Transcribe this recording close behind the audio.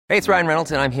Hey, it's Ryan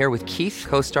Reynolds, and I'm here with Keith,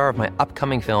 co-star of my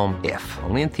upcoming film, If,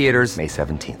 only in theaters May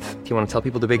 17th. Do you want to tell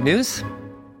people the big news?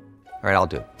 All right, I'll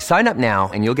do it. Sign up now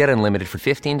and you'll get unlimited for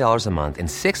 $15 a month and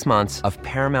 6 months of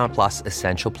Paramount Plus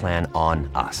Essential Plan on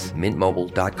us.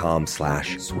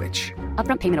 MintMobile.com/switch.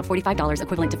 Upfront payment of $45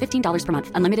 equivalent to $15 per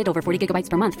month. Unlimited over 40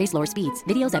 gigabytes per month. Face lower speeds.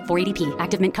 Videos at 480p.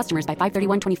 Active Mint customers by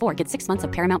 531.24 get 6 months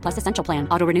of Paramount Plus Essential Plan.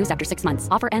 Auto renews after 6 months.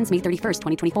 Offer ends May 31st,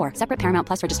 2024. Separate Paramount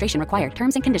Plus registration required.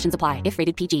 Terms and conditions apply if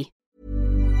rated PG.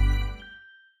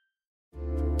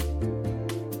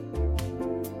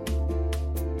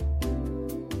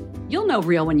 You'll know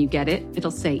real when you get it.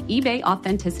 It'll say eBay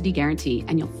Authenticity Guarantee,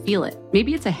 and you'll feel it.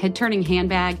 Maybe it's a head-turning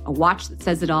handbag, a watch that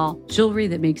says it all, jewelry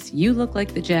that makes you look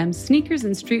like the gems, sneakers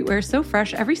and streetwear so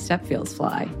fresh every step feels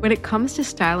fly. When it comes to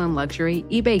style and luxury,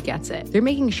 eBay gets it. They're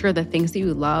making sure the things that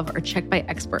you love are checked by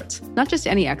experts. Not just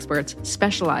any experts,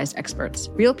 specialized experts.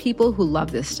 Real people who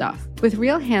love this stuff. With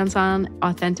real hands-on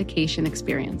authentication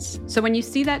experience. So when you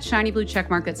see that shiny blue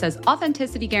checkmark that says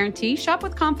Authenticity Guarantee, shop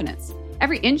with confidence.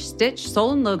 Every inch, stitch,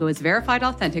 sole, and logo is verified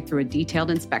authentic through a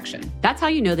detailed inspection. That's how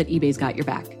you know that eBay's got your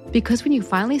back. Because when you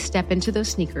finally step into those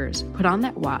sneakers, put on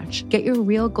that watch, get your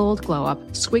real gold glow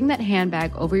up, swing that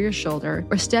handbag over your shoulder,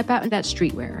 or step out in that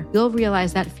streetwear, you'll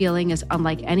realize that feeling is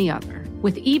unlike any other.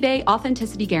 With eBay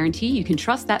Authenticity Guarantee, you can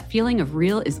trust that feeling of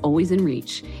real is always in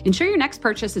reach. Ensure your next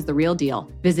purchase is the real deal.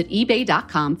 Visit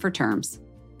ebay.com for terms.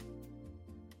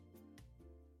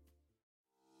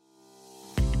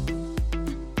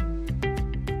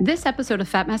 This episode of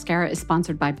Fat Mascara is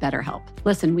sponsored by BetterHelp.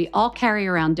 Listen, we all carry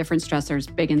around different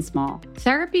stressors, big and small.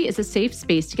 Therapy is a safe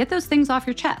space to get those things off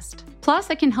your chest.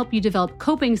 Plus, it can help you develop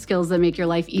coping skills that make your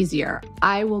life easier.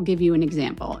 I will give you an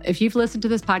example. If you've listened to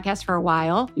this podcast for a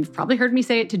while, you've probably heard me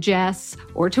say it to Jess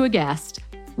or to a guest.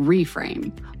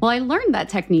 Reframe. Well, I learned that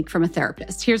technique from a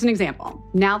therapist. Here's an example.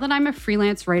 Now that I'm a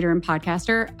freelance writer and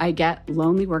podcaster, I get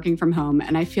lonely working from home,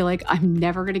 and I feel like I'm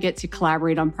never going to get to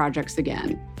collaborate on projects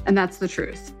again. And that's the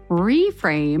truth.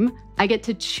 Reframe, I get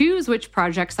to choose which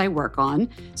projects I work on,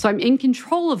 so I'm in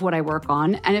control of what I work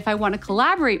on, and if I want to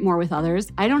collaborate more with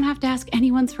others, I don't have to ask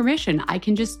anyone's permission. I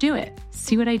can just do it.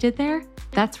 See what I did there?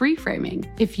 That's reframing.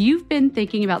 If you've been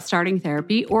thinking about starting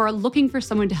therapy or are looking for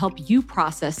someone to help you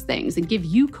process things and give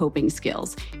you coping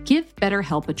skills, give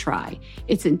BetterHelp a try.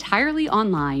 It's entirely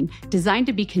online, designed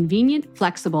to be convenient,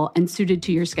 flexible, and suited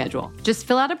to your schedule. Just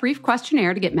fill out a brief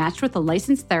questionnaire to get matched with a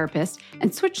licensed therapist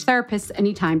and switch therapists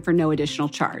anytime for no additional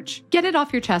charge. Get it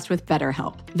off your chest with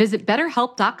BetterHelp. Visit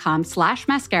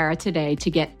betterhelp.com/mascara today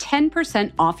to get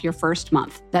 10% off your first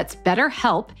month. That's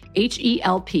BetterHelp,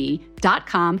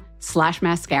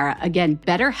 HELP.com/mascara. Again,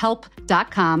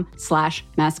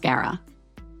 betterhelp.com/mascara.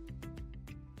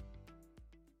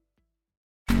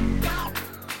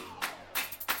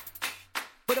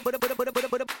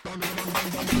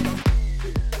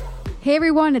 Hey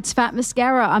everyone, it's Fat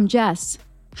Mascara. I'm Jess.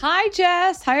 Hi,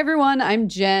 Jess. Hi, everyone. I'm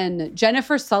Jen.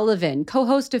 Jennifer Sullivan,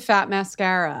 co-host of Fat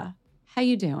Mascara. How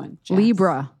you doing, Jess?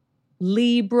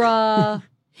 Libra.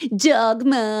 Dog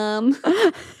mom.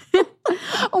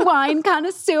 Wine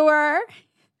connoisseur.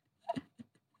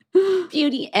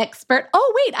 Beauty expert.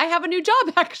 Oh, wait, I have a new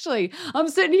job, actually. I'm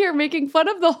sitting here making fun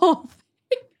of the whole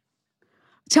thing.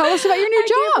 Tell us about your new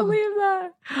job. I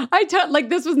can't believe that.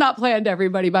 This was not planned,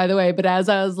 everybody, by the way, but as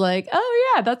I was like,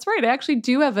 oh, yeah, that's right. I actually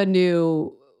do have a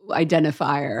new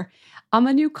identifier. I'm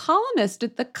a new columnist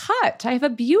at The Cut. I have a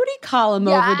beauty column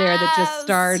over there that just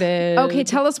started. Okay,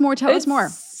 tell us more. Tell us more.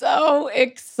 So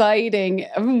exciting.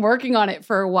 I've been working on it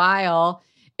for a while.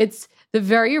 It's the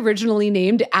very originally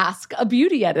named Ask a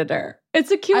Beauty Editor. It's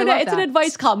a Q&A. It's an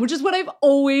advice column, which is what I've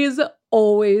always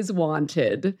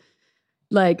wanted.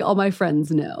 Like all my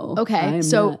friends know. Okay,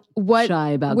 so what? Shy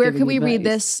about where can we advice. read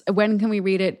this? When can we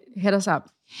read it? Hit us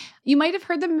up. You might have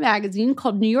heard the magazine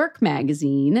called New York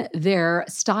Magazine. Their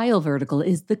style vertical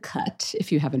is The Cut, if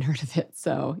you haven't heard of it.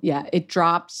 So yeah, it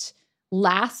dropped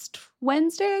last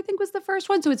Wednesday, I think was the first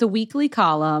one. So it's a weekly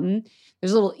column.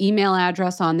 There's a little email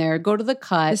address on there. Go to The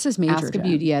Cut. This is major. Ask a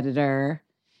beauty editor.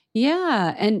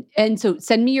 Yeah, and so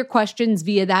send me your questions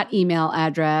via that email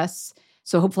address.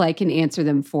 So hopefully I can answer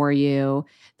them for you.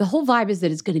 The whole vibe is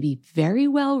that it's going to be very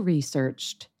well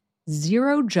researched,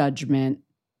 zero judgment,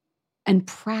 and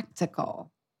practical.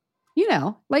 You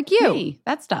know, Like you. me,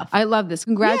 that stuff. I love this.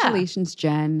 Congratulations,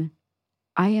 Jen.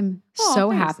 I am so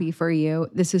thanks. happy for you.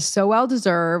 This is so well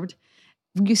deserved.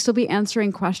 Will you still be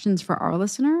answering questions for our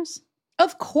listeners?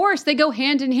 Of course, they go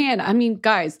hand in hand. I mean,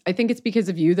 guys, I think it's because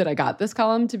of you that I got this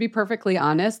column, to be perfectly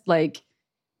honest. Like,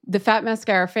 the Fat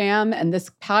Mascara fam and this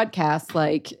podcast,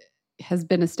 like, has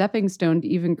been a stepping stone to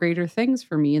even greater things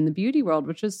for me in the beauty world,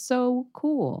 which is so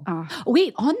cool.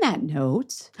 Wait, on that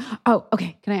note. Oh,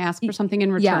 okay. Can I ask for something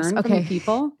in return Yes, from okay. the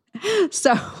people?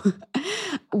 So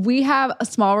we have a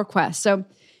small request. So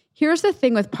here's the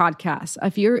thing with podcasts.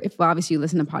 If obviously you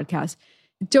listen to podcasts,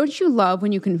 don't you love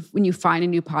when you find a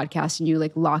new podcast and you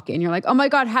like lock in, you're like, oh my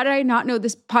God, how did I not know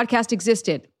this podcast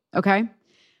existed? Okay.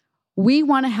 We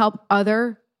want to help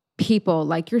other people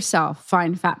like yourself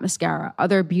find Fat Mascara,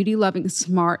 other beauty loving,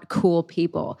 smart, cool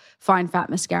people find Fat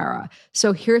Mascara.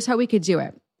 So here's how we could do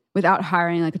it without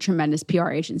hiring like a tremendous PR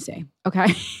agency.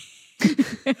 Okay.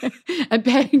 And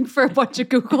paying for a bunch of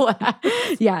Google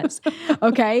ads. Yes.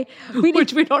 Okay.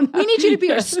 Which we don't have. We need you to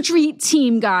be our street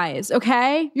team, guys.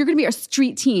 Okay. You're going to be our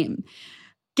street team.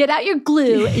 Get out your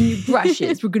glue and your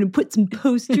brushes. We're going to put some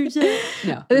posters up.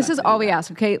 No. This is all we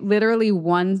ask. Okay. Literally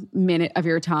 1 minute of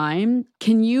your time.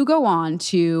 Can you go on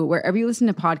to wherever you listen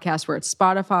to podcasts, where it's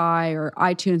Spotify or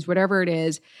iTunes, whatever it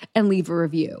is, and leave a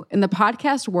review? In the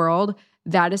podcast world,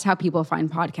 that is how people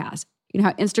find podcasts. You know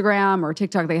how Instagram or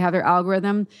TikTok, they have their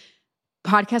algorithm.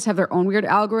 Podcasts have their own weird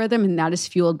algorithm, and that is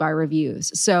fueled by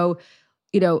reviews. So,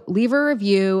 leave a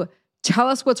review, tell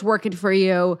us what's working for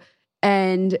you,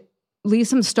 and leave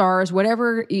some stars,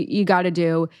 whatever you got to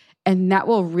do. And that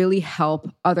will really help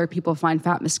other people find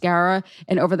Fat Mascara.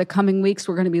 And over the coming weeks,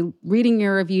 we're going to be reading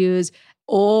your reviews.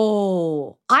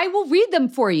 Oh, I will read them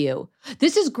for you.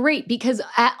 This is great because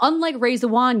unlike Raise a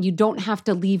Wand, you don't have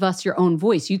to leave us your own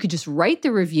voice. You could just write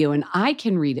the review and I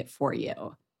can read it for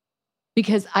you.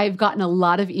 Because I've gotten a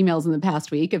lot of emails in the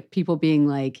past week of people being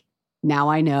like, now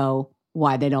I know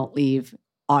why they don't leave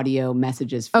audio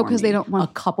messages for me. Oh, because they don't want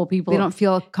a couple people. They don't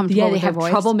feel comfortable with they have their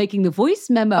voice. trouble making the voice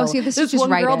memo. Oh, see, this is just one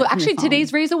write girl, it from actually, your phone.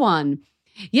 today's Raise a Wand.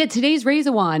 Yeah, today's Raise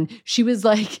a Wand. She was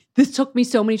like, this took me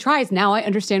so many tries. Now I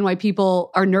understand why people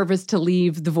are nervous to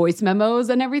leave the voice memos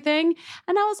and everything.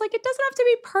 And I was like, it doesn't have to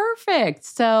be perfect.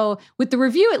 So with the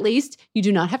review, at least, you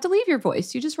do not have to leave your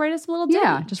voice. You just write us a little ditty.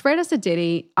 Yeah, just write us a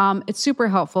ditty. It's super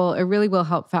helpful. It really will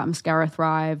help Fat Mascara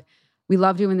thrive. We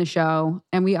love doing the show,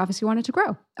 and we obviously want it to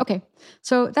grow. Okay,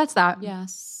 so that's that.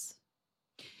 Yes.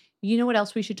 You know what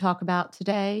else we should talk about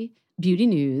today? Beauty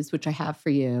news, which I have for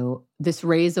you. This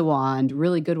Raise a Wand,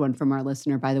 really good one from our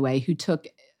listener, by the way, who took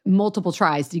multiple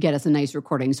tries to get us a nice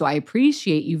recording. So I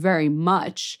appreciate you very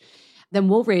much. Then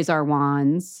we'll raise our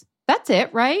wands. That's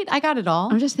it, right? I got it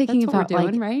all. I'm just thinking That's what about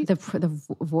we're doing, right? the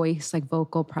voice, like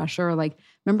vocal pressure. Like,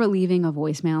 remember leaving a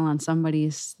voicemail on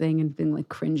somebody's thing and being like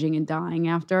cringing and dying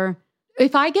after?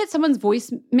 If I get someone's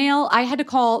voicemail, I had to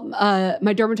call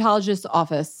my dermatologist's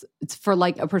office. It's for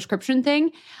like a prescription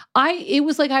thing. It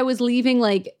was like I was leaving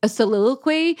like a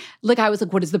soliloquy. Like I was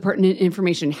like, what is the pertinent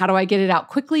information? How do I get it out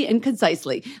quickly and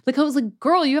concisely? Like I was like,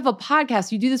 girl, you have a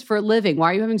podcast. You do this for a living.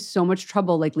 Why are you having so much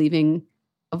trouble like leaving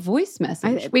a voice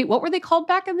message? Wait, what were they called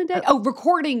back in the day?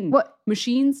 Recording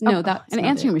machines? No, that's an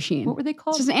answering machine. What were they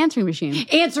called? It's just an answering machine.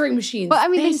 Answering machines. But I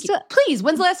mean, Thank you. Please,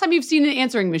 when's the last time you've seen an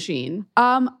answering machine?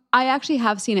 I actually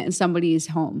have seen it in somebody's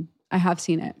home. I have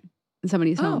seen it in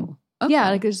somebody's home. Okay. Yeah,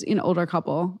 like there's an older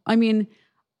couple. I mean,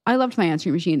 I loved my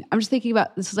answering machine. I'm just thinking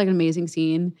about, this is like an amazing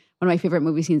scene. One of my favorite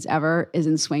movie scenes ever is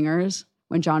in Swingers,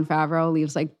 when Jon Favreau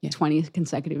leaves like 20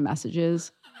 consecutive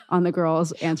messages on the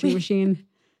girl's answering machine.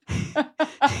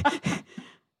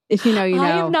 If you know, you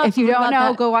know. If you don't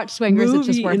know, go watch Swingers. It's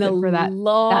just worth it for that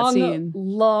scene.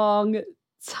 Long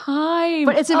time.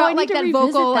 But it's about like that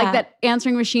vocal, like that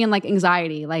answering machine, like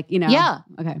anxiety, like, Yeah.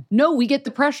 Okay. No, we get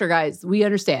the pressure, guys. We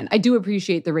understand. I do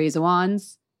appreciate the Raise a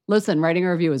Wands. Listen, writing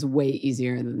a review is way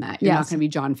easier than that. You're not going to be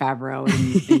Jon Favreau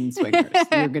in Swingers.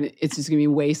 It's just going to be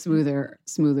way smoother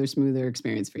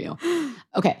experience for you.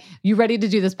 Okay. You ready to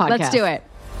do this podcast? Let's do it.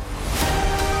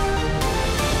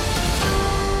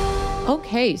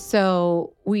 Okay,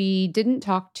 so we didn't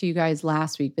talk to you guys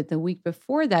last week, but the week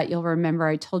before that, you'll remember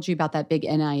I told you about that big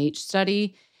NIH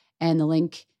study and the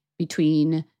link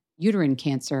between uterine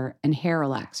cancer and hair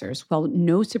relaxers. Well,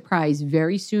 no surprise,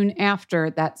 very soon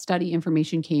after that study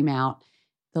information came out,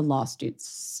 the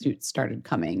lawsuits started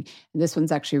coming. And this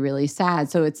one's actually really sad.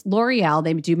 So it's L'Oreal.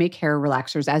 They do make hair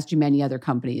relaxers, as do many other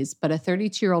companies. But a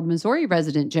 32-year-old Missouri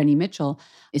resident, Jenny Mitchell,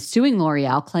 is suing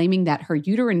L'Oreal, claiming that her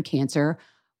uterine cancer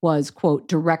was, quote,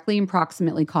 directly and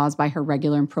proximately caused by her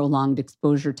regular and prolonged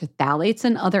exposure to phthalates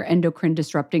and other endocrine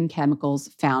disrupting chemicals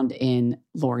found in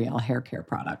L'Oreal hair care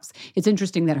products. It's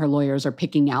interesting that her lawyers are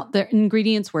picking out the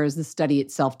ingredients, whereas the study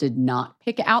itself did not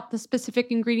pick out the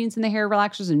specific ingredients in the hair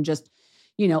relaxers and just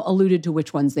alluded to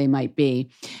which ones they might be.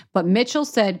 But Mitchell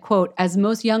said, quote, as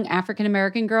most young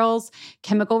African-American girls,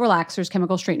 chemical relaxers,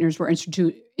 chemical straighteners were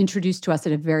introduced to us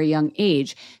at a very young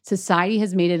age. Society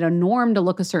has made it a norm to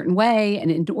look a certain way and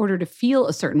in order to feel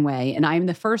a certain way. And I am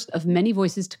the first of many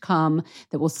voices to come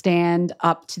that will stand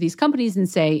up to these companies and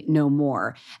say no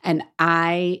more. And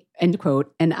I, end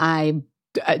quote, and I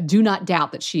do not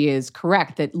doubt that she is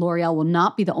correct, that L'Oreal will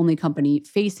not be the only company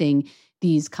facing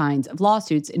these kinds of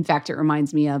lawsuits. In fact, it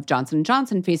reminds me of Johnson &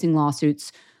 Johnson facing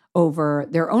lawsuits over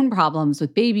their own problems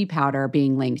with baby powder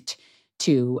being linked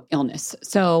to illness.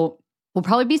 So we'll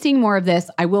probably be seeing more of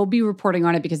this. I will be reporting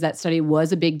on it because that study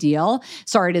was a big deal.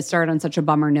 Sorry to start on such a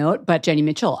bummer note, but Jenny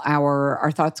Mitchell,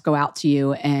 our thoughts go out to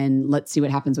you, and let's see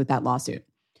what happens with that lawsuit.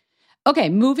 Okay,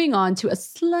 moving on to a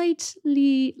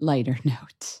slightly lighter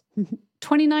note.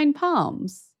 29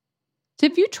 Palms.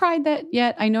 Have you tried that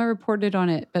yet? I know I reported on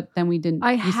it, but then we didn't.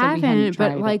 I haven't,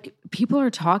 but like people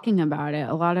are talking about it.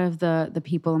 A lot of the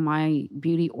people in my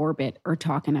beauty orbit are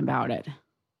talking about it.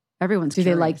 Everyone's curious.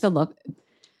 Do they like the look?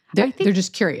 They're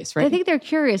just curious, right? I think they're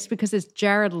curious because it's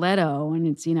Jared Leto and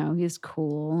it's, he's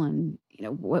cool and,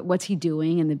 what's he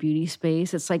doing in the beauty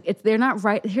space? It's like, they're not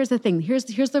right. Here's the thing. Here's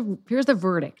the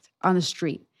verdict on the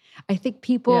street. I think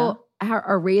people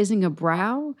are raising a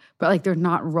brow, but like they're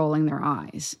not rolling their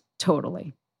eyes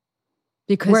totally.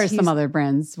 Because whereas some other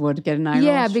brands would get an eye roll.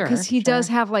 Yeah, because he does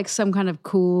have like some kind of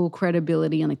cool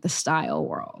credibility in like the style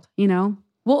world,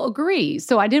 Well, agree.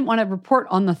 So I didn't want to report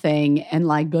on the thing and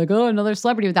be like, oh, another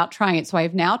celebrity without trying it. So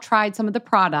I've now tried some of the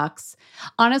products.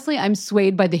 Honestly, I'm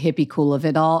swayed by the hippie cool of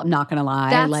it all. I'm not going to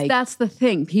lie. That's the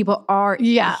thing. People are.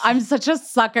 Yeah, I'm such a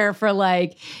sucker for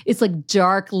it's like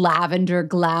dark lavender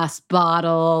glass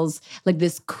bottles, like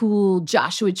this cool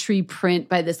Joshua Tree print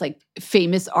by this like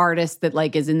famous artist that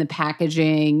is in the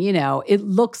packaging. It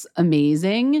looks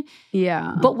amazing.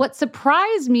 Yeah. But what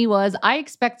surprised me was I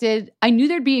knew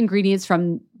there'd be ingredients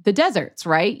from the deserts,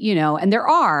 right? And there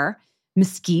are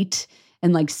mesquite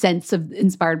and scents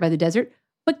inspired by the desert.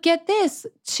 But get this,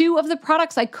 2 of the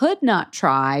products I could not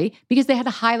try because they had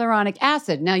a hyaluronic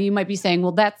acid. Now you might be saying,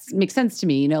 well, that makes sense to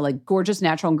me, gorgeous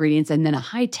natural ingredients and then a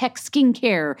high-tech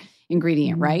skincare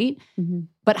ingredient, right? Mm-hmm.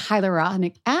 But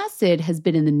hyaluronic acid has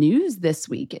been in the news this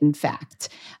week, in fact.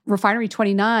 Refinery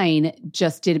 29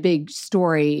 just did a big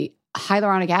story.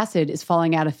 Hyaluronic acid is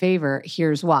falling out of favor.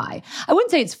 Here's why. I wouldn't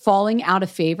say it's falling out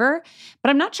of favor, but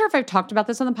I'm not sure if I've talked about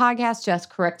this on the podcast. Just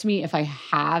correct me if I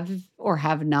have or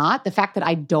have not. The fact that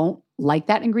I don't like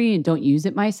that ingredient and don't use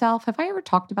it myself. Have I ever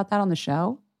talked about that on the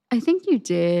show? I think you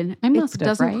did. I must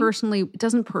have, right? It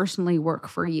doesn't personally work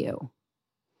for you.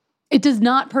 It does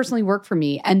not personally work for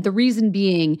me. And the reason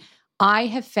being, I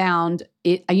have found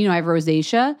it, I have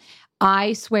rosacea.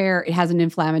 I swear it has an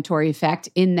inflammatory effect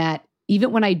in that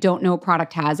even when I don't know a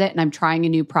product has it and I'm trying a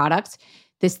new product,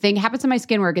 this thing happens to my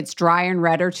skin where it gets drier and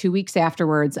redder 2 weeks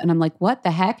afterwards. And I'm like, what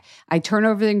the heck? I turn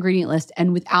over the ingredient list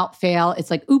and without fail, it's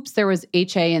like, oops, there was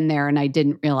HA in there and I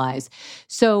didn't realize.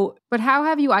 So, but how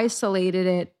have you isolated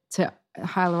it to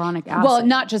hyaluronic acid? Well,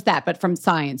 not just that, but from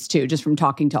science too, just from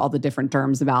talking to all the different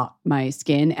derms about my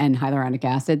skin and hyaluronic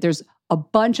acid. There's a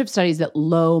bunch of studies that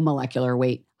low molecular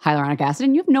weight hyaluronic acid,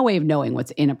 and you have no way of knowing what's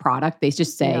in a product. They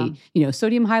just say,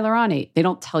 sodium hyaluronate. They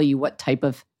don't tell you what type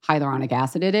of hyaluronic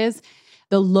acid it is.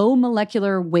 The low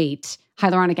molecular weight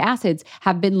hyaluronic acids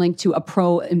have been linked to a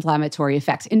pro-inflammatory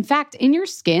effect. In fact, in your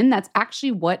skin, that's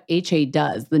actually what HA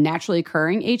does. The naturally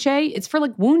occurring HA, it's for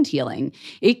wound healing.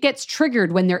 It gets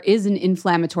triggered when there is an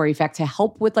inflammatory effect to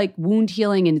help with wound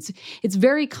healing, and it's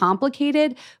very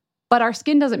complicated, but our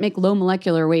skin doesn't make low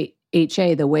molecular weight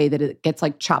HA the way that it gets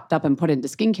chopped up and put into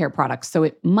skincare products. So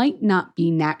it might not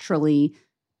be naturally,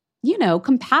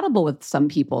 compatible with some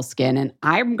people's skin. And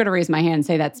I'm going to raise my hand and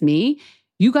say that's me.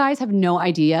 You guys have no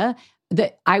idea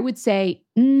that I would say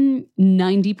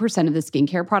 90% of the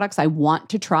skincare products I want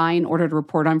to try in order to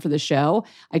report on for the show,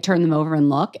 I turn them over and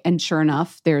look. And sure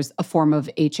enough, there's a form of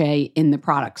HA in the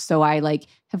product. So I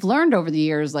have learned over the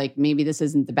years, maybe this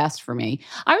isn't the best for me.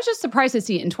 I was just surprised to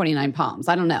see it in 29 Palms.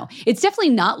 I don't know. It's definitely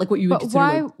not what you would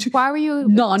consider why were you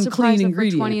non-clean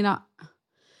ingredient?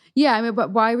 Yeah,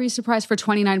 but why were you surprised for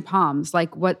 29 Palms?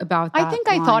 What about that? I think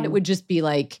I thought it would just be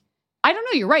I don't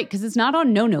know, you're right, because it's not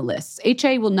on no-no lists.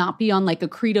 HA will not be on a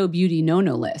Credo Beauty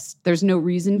no-no list. There's no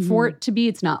reason for it to be.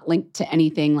 It's not linked to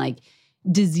anything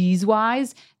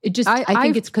disease-wise. It just, I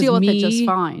think it's because deal with it just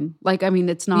fine. Like, I mean,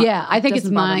 it's not. Yeah, I think it's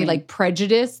my like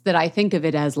prejudice that I think of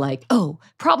it as like, oh,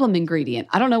 problem ingredient.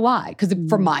 I don't know why, because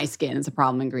for my skin, it's a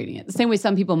problem ingredient. The same way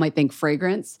some people might think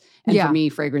fragrance, and for me,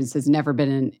 fragrance has never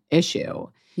been an issue.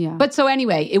 Yeah. But so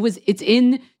anyway, it's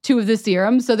in 2 of the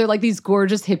serums. So they're like these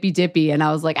gorgeous hippy dippy. And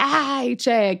I was like,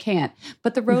 HA, I can't.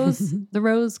 But the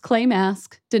rose clay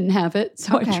mask didn't have it.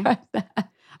 So I tried that.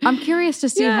 I'm curious to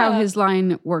see how his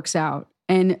line works out.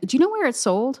 And do you know where it's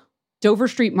sold? Dover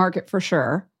Street Market for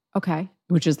sure. Okay.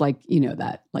 Which is like, you know,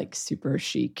 that like super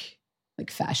chic,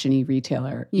 like fashion-y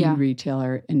retailer,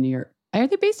 retailer in New York. Are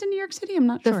they based in New York City? I'm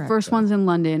not sure. The first one's in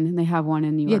London, and they have one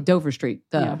in New York. Yeah, Dover Street,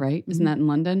 right? Isn't that in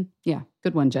London? Yeah.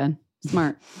 Good one, Jen.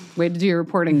 Smart. Way to do your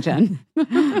reporting, Jen.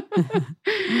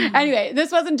 Anyway,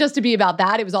 this wasn't just to be about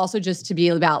that. It was also just to be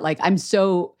about like, I'm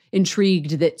so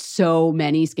intrigued that so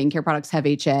many skincare products have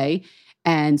HA.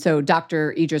 And so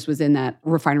Dr. Idris was in that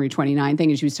Refinery 29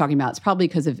 thing, and she was talking about it's probably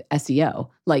because of SEO.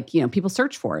 Like, you know, people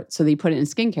search for it. So they put it in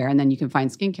skincare, and then you can find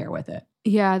skincare with it.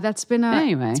 Yeah, that's been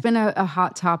it's been a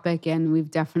hot topic, and we've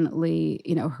definitely,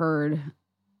 you know, heard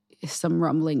some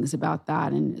rumblings about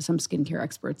that, and some skincare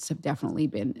experts have definitely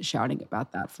been shouting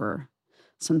about that for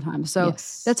some time. So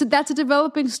that's a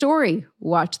developing story.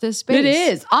 Watch this space. It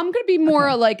is. I'm going to be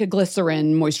more like a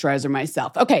glycerin moisturizer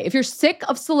myself. Okay, if you're sick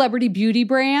of celebrity beauty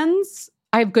brands,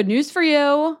 I have good news for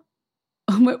you.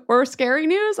 Or scary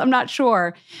news? I'm not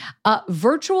sure.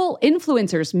 Virtual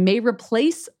influencers may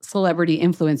replace celebrity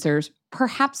influencers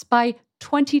perhaps by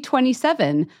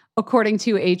 2027, according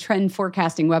to a trend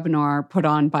forecasting webinar put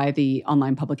on by the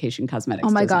online publication Cosmetics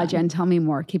Oh my Design. God, Jen, tell me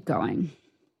more. Keep going.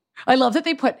 I love that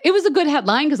it was a good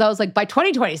headline because I was like, by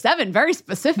 2027, very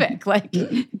specific, like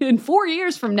in 4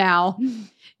 years from now,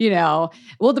 you know.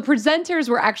 Well, the presenters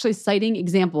were actually citing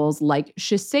examples like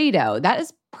Shiseido.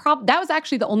 That was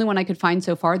actually the only one I could find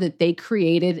so far that they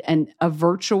created a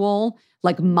virtual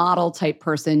like model type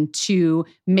person to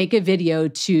make a video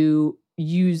to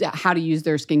use how to use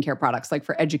their skincare products, like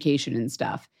for education and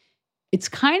stuff. It's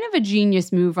kind of a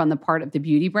genius move on the part of the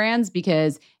beauty brands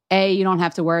because you don't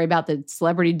have to worry about the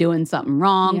celebrity doing something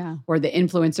wrong or the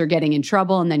influencer getting in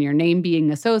trouble and then your name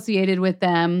being associated with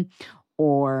them.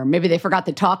 Or maybe they forgot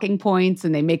the talking points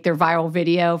and they make their viral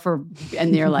video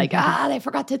and they're like, they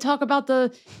forgot to talk about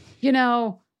the, you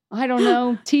know, I don't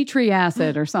know, tea tree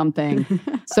acid or something.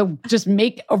 So just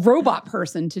make a robot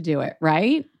person to do it,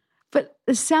 right? But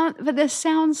this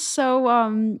sounds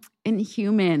so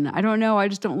inhuman. I don't know. I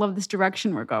just don't love this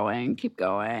direction we're going. Keep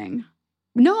going.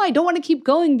 No, I don't want to keep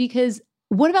going because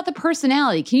what about the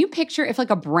personality? Can you picture if like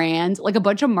a brand, like a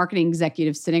bunch of marketing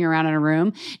executives sitting around in a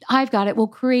room, I've got it, we'll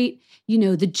create, you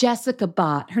know, the Jessica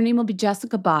bot. Her name will be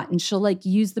Jessica Bot and she'll like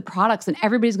use the products and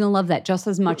everybody's going to love that just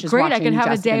as much as watching I can have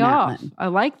Jessica a day Matlin. off. I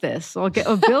like this. I'll get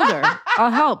a builder.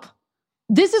 I'll help.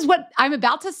 This is what I'm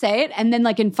about to say it. And then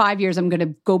like in 5 years, I'm going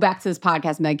to go back to this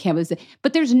podcast and I can't believe it.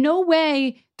 But there's no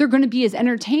way they're going to be as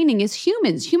entertaining as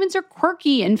humans. Humans are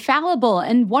quirky and fallible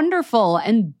and wonderful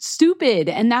and stupid.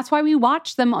 And that's why we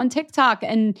watch them on TikTok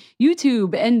and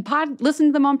YouTube and listen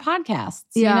to them on podcasts.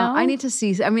 Yeah. You know? I need to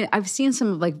see. I mean, I've seen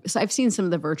some of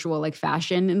the virtual like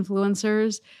fashion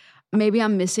influencers. Maybe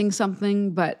I'm missing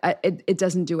something, but it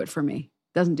doesn't do it for me.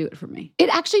 Doesn't do it for me. It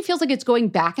actually feels like it's going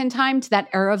back in time to that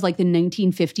era of like the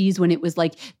 1950s when it was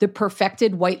like the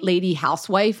perfected white lady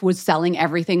housewife was selling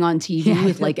everything on TV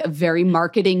with like a very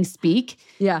marketing speak.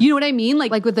 Yeah. You know what I mean?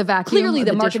 Like with the vacuum, clearly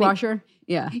the dishwasher.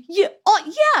 Yeah. Yeah.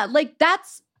 Yeah. Like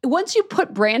that's, once you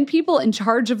put brand people in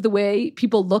charge of the way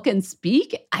people look and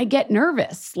speak, I get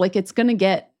nervous. Like it's going to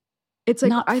get It's like,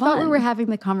 not I fun. thought we were having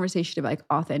the conversation of like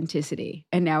authenticity.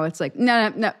 And now it's like,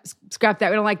 no, scrap that.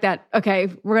 We don't like that. Okay,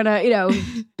 we're going to,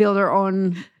 build our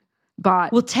own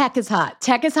bot. Well, tech is hot.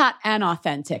 Tech is hot and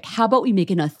authentic. How about we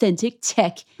make an authentic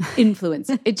tech influence?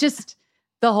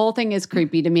 The whole thing is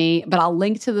creepy to me, but I'll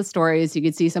link to the stories. You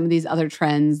can see some of these other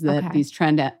trends that these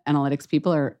trend analytics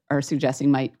people are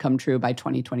suggesting might come true by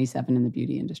 2027 in the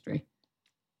beauty industry.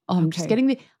 Oh, I'm getting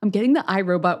the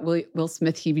iRobot Will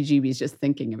Smith heebie-jeebies just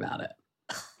thinking about it.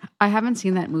 I haven't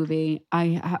seen that movie.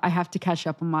 I have to catch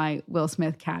up on my Will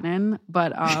Smith canon,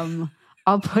 but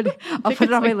I'll put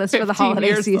it on my list for the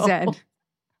holiday season.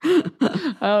 I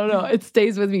don't know. It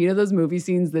stays with me. You know those movie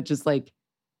scenes that just like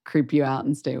creep you out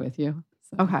and stay with you?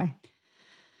 So. Okay.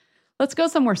 Let's go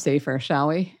somewhere safer, shall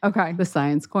we? Okay. The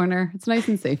science corner. It's nice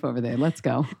and safe over there. Let's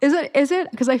go. Is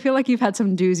it? Because I feel like you've had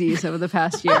some doozies over the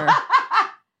past year.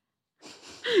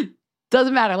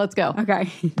 Doesn't matter. Let's go. Okay.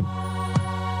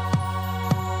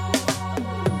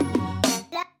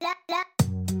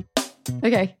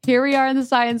 Okay, here we are in the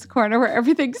science corner where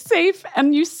everything's safe,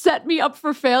 and you set me up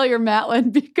for failure,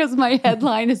 Matlin, because my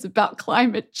headline is about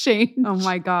climate change. Oh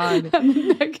my God.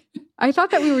 I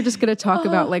thought that we were just going to talk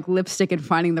about like lipstick and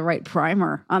finding the right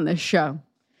primer on this show.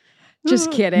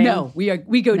 Just kidding. No, we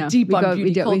go deep on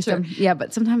beauty culture. Yeah,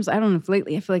 but sometimes, I don't know if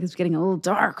lately I feel like it's getting a little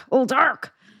dark.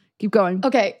 Keep going.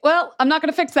 Okay, well, I'm not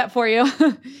going to fix that for you.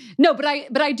 No, but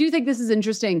I do think this is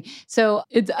interesting. So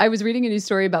I was reading a news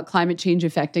story about climate change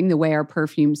affecting the way our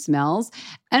perfume smells.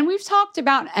 And we've talked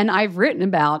about, and I've written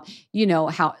about,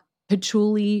 how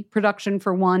patchouli production,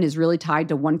 for one, is really tied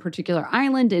to one particular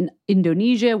island in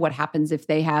Indonesia. What happens if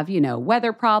they have,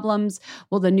 weather problems?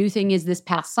 Well, the new thing is this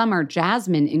past summer,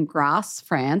 jasmine in Grasse,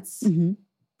 France,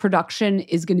 production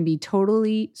is going to be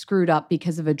totally screwed up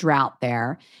because of a drought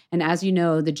there. And as you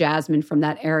know, the jasmine from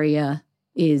that area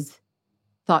is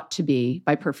thought to be,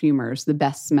 by perfumers, the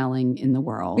best smelling in the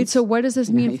world. Wait, so what does this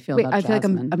mean? I feel like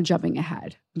I'm jumping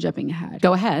ahead.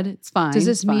 Go ahead. It's fine. Does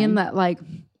this mean that like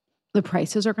the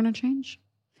prices are going to change?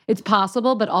 It's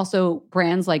possible, but also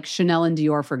brands like Chanel and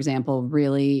Dior, for example,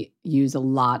 really use a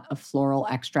lot of floral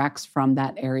extracts from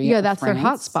that area. Yeah, that's their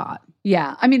hot spot.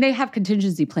 Yeah. I mean, they have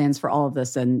contingency plans for all of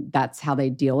this, and that's how they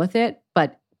deal with it.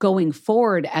 But going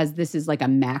forward, as this is like a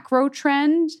macro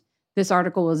trend, this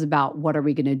article was about what are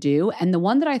we going to do? And the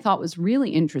one that I thought was really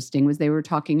interesting was they were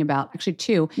talking about, actually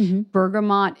two,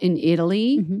 bergamot in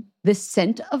Italy. The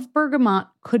scent of bergamot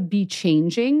could be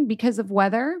changing because of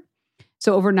weather.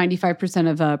 So over 95%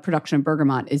 of production of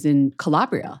bergamot is in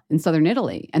Calabria, in southern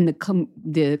Italy. And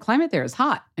the climate there is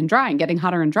hot and dry and getting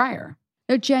hotter and drier.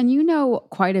 Now, Jen, you know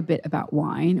quite a bit about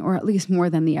wine, or at least more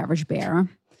than the average bear.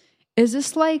 Is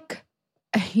this like,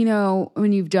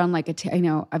 when you've done like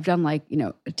I've done like,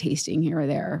 a tasting here or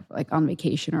there, like on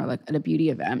vacation or like at a beauty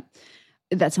event.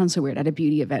 That sounds so weird, at a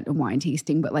beauty event, a wine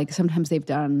tasting, but like sometimes they've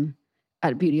done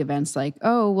at beauty events, like,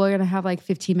 oh, we're going to have like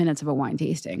 15 minutes of a wine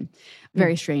tasting.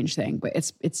 Very strange thing, but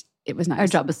it was nice. Our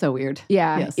job is so weird.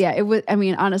 Yeah. Yes. Yeah. It was,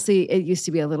 honestly, it used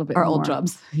to be a little bit Our more. old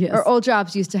jobs. Yes. Our old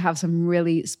jobs used to have some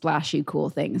really splashy,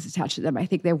 cool things attached to them. I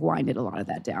think they've winded a lot of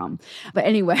that down. But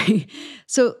anyway,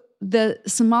 so the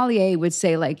sommelier would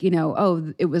say like,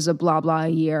 oh, it was a blah, blah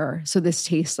year. So this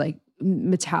tastes like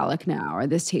metallic now, or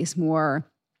this tastes more.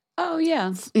 Oh,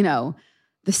 yeah.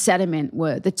 The sediment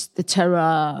was, the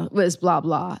terroir was blah,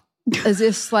 blah. Is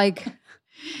this like,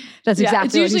 that's exactly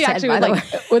it's usually what he said,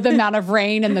 actually with the amount of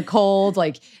rain and the cold,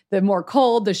 like the more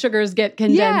cold, the sugars get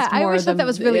condensed more. I always thought that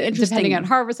was really interesting. Depending on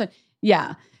harvest.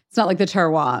 Yeah. It's not like the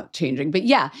terroir changing, but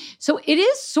yeah. So it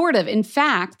is sort of, in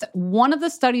fact, one of the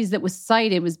studies that was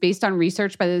cited was based on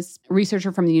research by this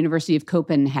researcher from the University of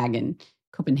Copenhagen,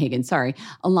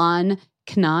 Alon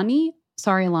Kanani.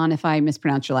 Sorry, Alon, if I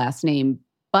mispronounced your last name,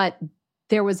 but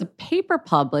there was a paper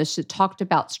published that talked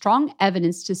about strong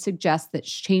evidence to suggest that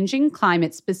changing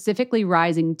climate, specifically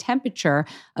rising temperature,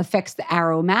 affects the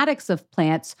aromatics of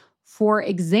plants. For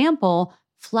example,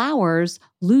 flowers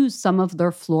lose some of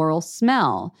their floral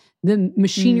smell. The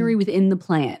machinery within the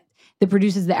plant that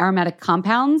produces the aromatic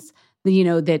compounds,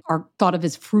 that are thought of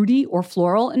as fruity or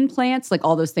floral in plants, like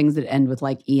all those things that end with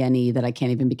like ENE that I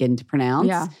can't even begin to pronounce.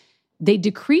 Yeah. They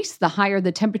decrease the higher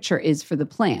the temperature is for the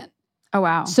plant. Oh,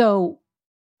 wow. So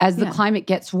as the climate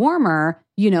gets warmer,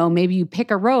 maybe you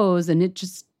pick a rose and it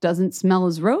just doesn't smell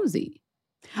as rosy.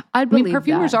 I believe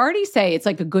perfumers that. already say it's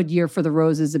like a good year for the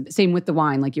roses. Same with the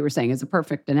wine, like you were saying, is a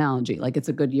perfect analogy. Like it's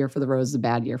a good year for the roses, a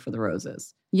bad year for the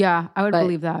roses. Yeah, I would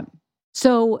believe that.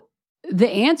 So the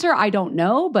answer, I don't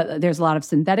know, but there's a lot of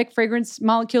synthetic fragrance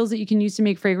molecules that you can use to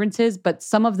make fragrances. But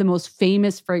some of the most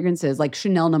famous fragrances, like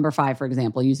Chanel No. 5, for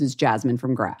example, uses jasmine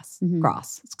from Grasse.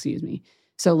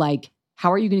 So like,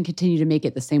 how are you going to continue to make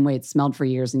it the same way it's smelled for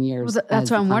years and years? Well,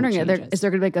 that's what I'm wondering. Is there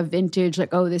going to be like a vintage,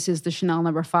 like, oh, this is the Chanel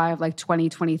No. 5, like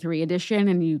 2023 edition,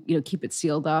 and you keep it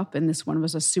sealed up, and this one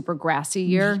was a super grassy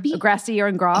year, a grassy year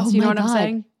in Grasse. Oh, you know what I'm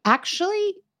saying?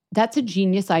 Actually, that's a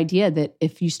genius idea. That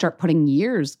if you start putting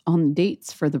years on the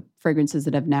dates for the fragrances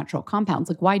that have natural compounds,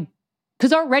 like why?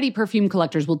 Because already perfume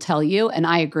collectors will tell you, and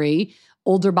I agree.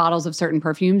 Older bottles of certain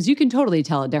perfumes, you can totally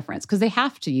tell a difference because they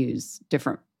have to use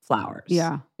different flowers.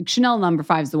 Yeah. Like Chanel No.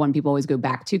 5 is the one people always go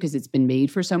back to because it's been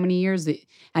made for so many years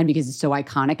and because it's so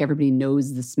iconic, everybody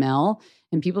knows the smell.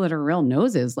 And people that are real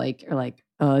noses are like,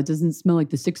 it doesn't smell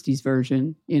like the 60s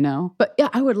version, But yeah,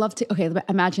 I would love to. Okay,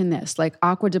 imagine this, like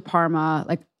Acqua di Parma,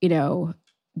 like,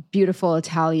 beautiful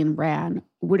Italian brand.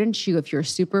 Wouldn't you, if you're a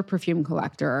super perfume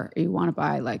collector, or you want to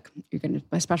buy you're going to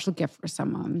buy a special gift for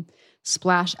someone,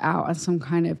 splash out on some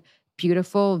kind of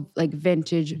beautiful, like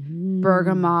vintage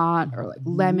bergamot or like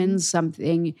lemon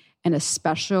something, and a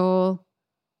special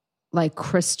like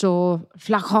crystal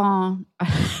flacon.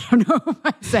 I don't know if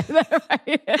I said that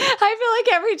right. I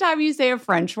feel like every time you say a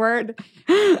French word,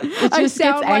 it just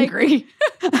gets angry.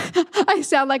 I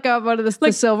sound like one of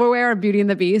the silverware in Beauty and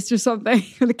the Beast or something,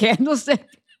 the candlestick.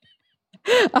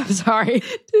 I'm sorry.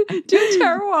 Do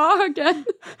terroir again.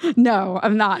 No,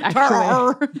 I'm not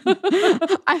actually.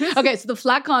 Okay, so the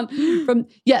flacon from,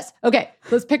 yes. Okay,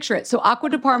 let's picture it. So Acqua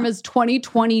di Parma's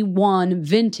 2021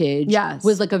 vintage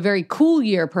was like a very cool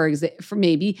year for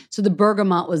maybe. So the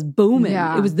Bergamot was booming.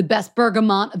 Yeah. It was the best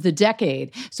Bergamot of the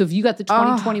decade. So if you got the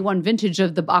 2021 vintage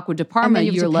of the Acqua di Parma, and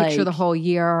then you have to picture the whole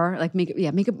year. Like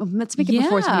let's make it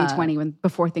before 2020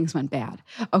 before things went bad.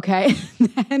 Okay.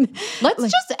 Let's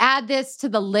just add this to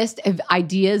the list of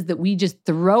ideas that we just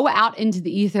throw out into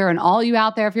the ether, and all you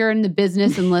out there, if you're in the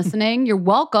business and listening, you're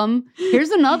welcome. Here's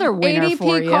another winner ADP,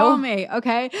 for you. Call me,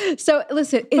 okay? So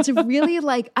listen, it's really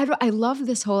like, I love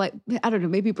this whole, like, I don't know,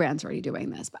 maybe brands are already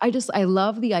doing this, but I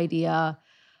love the idea.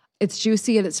 It's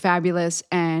juicy and it's fabulous,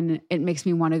 and it makes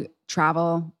me want to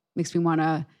travel, makes me want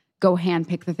to go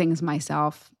handpick the things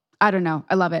myself. I don't know.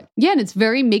 I love it. Yeah, and it's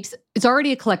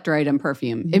already a collector item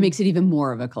perfume. Mm-hmm. It makes it even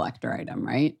more of a collector item,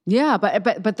 right? Yeah,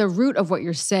 but the root of what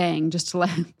you're saying, just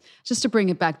to bring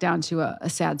it back down to a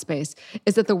sad space,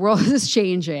 is that the world is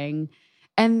changing,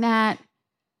 and that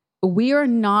we are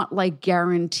not like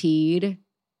guaranteed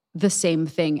the same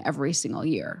thing every single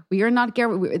year. We are not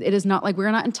it is not like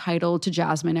we're not entitled to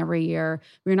jasmine every year.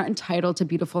 We're not entitled to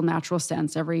beautiful natural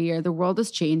scents every year. The world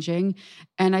is changing.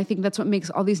 And I think that's what makes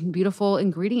all these beautiful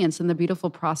ingredients and the beautiful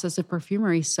process of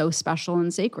perfumery so special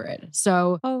and sacred.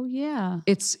 So, oh yeah,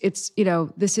 it's, it's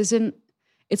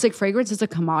like fragrance is a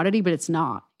commodity, but it's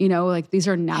not, like these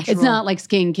are natural. It's not like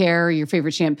skincare or your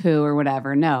favorite shampoo or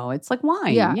whatever. No, it's like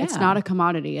wine. Yeah. It's not a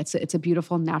commodity. It's a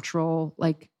beautiful, natural,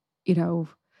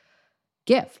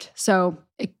 gift. So,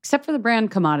 except for the brand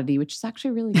commodity, which is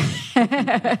actually really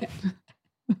good.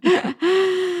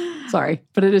 Sorry,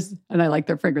 but it is, and I like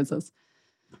their fragrances.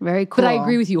 Very cool. But I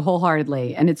agree with you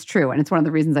wholeheartedly, and it's true. And it's one of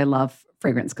the reasons I love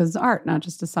fragrance, because it's art, not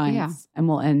just a science. Yeah. And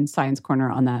we'll end Science Corner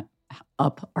on that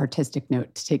artistic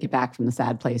note to take it back from the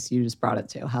sad place you just brought it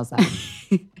to. How's that?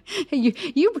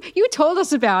 You told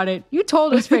us about it. You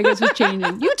told us fragrance was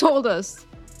changing. You told us.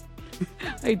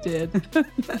 I did.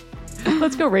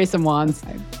 Let's go raise some wands.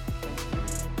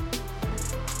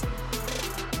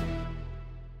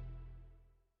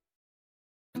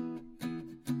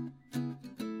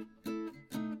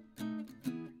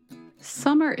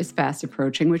 Summer is fast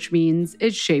approaching, which means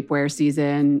it's shapewear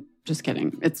season. Just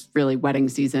kidding. It's really wedding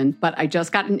season. But I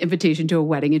just got an invitation to a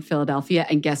wedding in Philadelphia,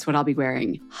 and guess what I'll be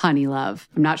wearing? Honey Love.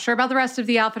 I'm not sure about the rest of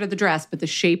the outfit or the dress, but the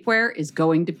shapewear is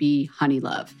going to be Honey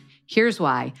Love. Here's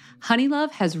why. Honey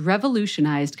Love has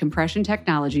revolutionized compression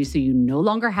technology, so you no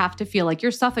longer have to feel like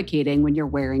you're suffocating when you're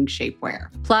wearing shapewear.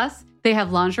 Plus, they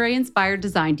have lingerie-inspired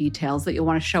design details that you'll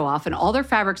want to show off, and all their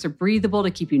fabrics are breathable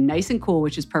to keep you nice and cool,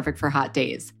 which is perfect for hot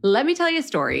days. Let me tell you a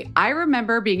story. I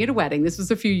remember being at a wedding, this was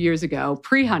a few years ago,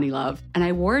 pre-Honey Love, and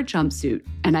I wore a jumpsuit,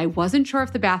 and I wasn't sure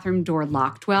if the bathroom door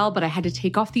locked well, but I had to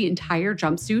take off the entire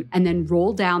jumpsuit and then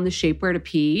roll down the shapewear to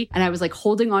pee, and I was like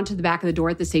holding onto the back of the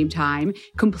door at the same time,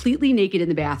 completely naked in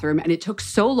the bathroom, and it took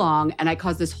so long, and I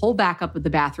caused this whole backup of the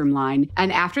bathroom line,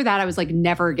 and after that, I was like,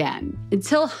 never again.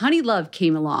 Until Honey Love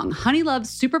came along. Honey Love's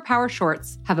Superpower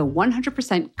shorts have a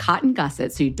 100% cotton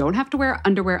gusset, so you don't have to wear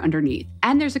underwear underneath.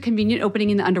 And there's a convenient opening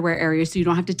in the underwear area, so you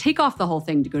don't have to take off the whole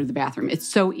thing to go to the bathroom. It's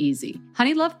so easy.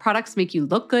 Honey Love products make you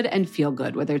look good and feel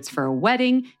good, whether it's for a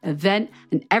wedding, event,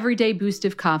 an everyday boost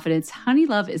of confidence. Honey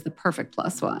Love is the perfect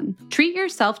plus one. Treat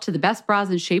yourself to the best bras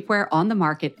and shapewear on the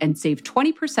market and save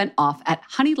 20% off at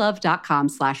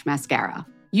honeylove.com/mascara.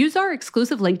 Use our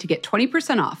exclusive link to get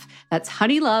 20% off. That's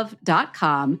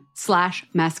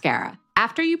honeylove.com/mascara.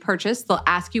 After you purchase, they'll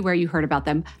ask you where you heard about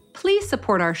them. Please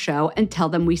support our show and tell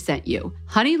them we sent you.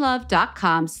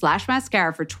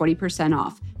 honeylove.com/mascara for 20%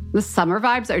 off. The summer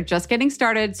vibes are just getting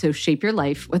started, so shape your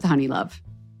life with Honey Love.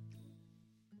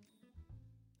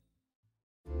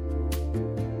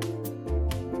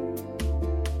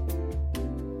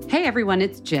 Hey everyone,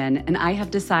 it's Jen, and I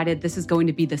have decided this is going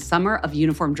to be the summer of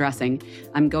uniform dressing.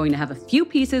 I'm going to have a few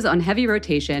pieces on heavy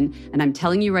rotation, and I'm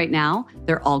telling you right now,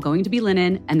 they're all going to be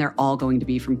linen, and they're all going to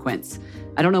be from Quince.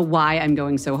 I don't know why I'm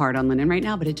going so hard on linen right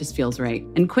now, but it just feels right.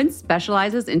 And Quince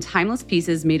specializes in timeless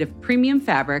pieces made of premium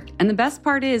fabric, and the best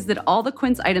part is that all the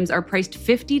Quince items are priced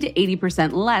 50 to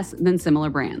 80% less than similar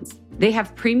brands. They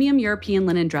have premium European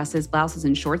linen dresses, blouses,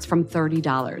 and shorts from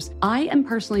 $30. I am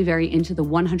personally very into the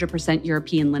 100%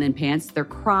 European linen pants. They're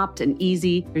cropped and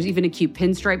easy. There's even a cute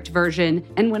pinstriped version.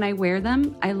 And when I wear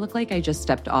them, I look like I just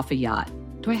stepped off a yacht.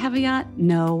 Do I have a yacht?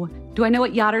 No. Do I know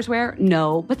what yachters wear?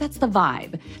 No, but that's the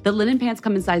vibe. The linen pants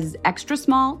come in sizes extra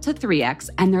small to 3X,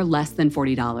 and they're less than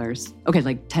 $40. Okay,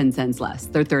 like 10 cents less.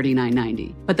 They're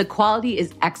 $39.90. But the quality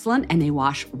is excellent, and they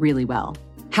wash really well.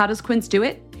 How does Quince do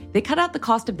it? They cut out the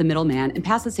cost of the middleman and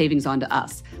pass the savings on to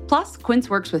us. Plus, Quince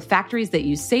works with factories that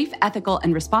use safe, ethical,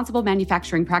 and responsible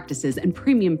manufacturing practices and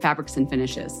premium fabrics and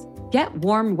finishes. Get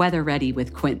warm weather ready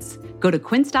with Quince. Go to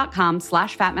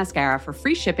quince.com/fatmascara for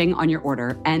free shipping on your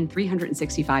order and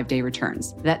 365-day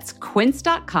returns. That's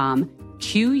quince.com,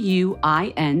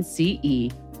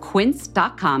 QUINCE,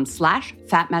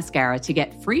 quince.com/fatmascara to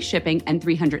get free shipping and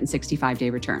 365-day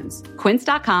returns.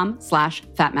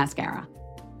 Quince.com/fatmascara.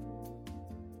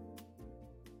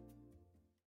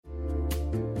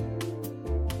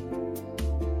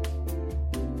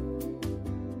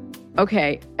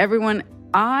 Okay, everyone,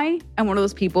 I am one of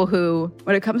those people who,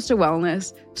 when it comes to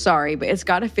wellness, sorry, but it's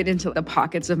got to fit into the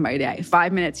pockets of my day.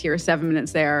 5 minutes here, 7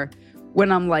 minutes there.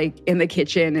 When I'm like in the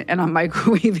kitchen and I'm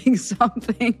microwaving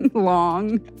something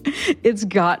long, it's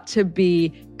got to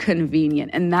be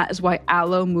convenient. And that is why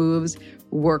Alo Moves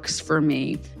works for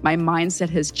me. My mindset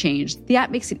has changed. The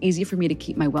app makes it easy for me to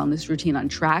keep my wellness routine on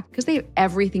track because they have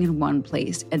everything in one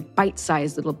place and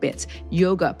bite-sized little bits: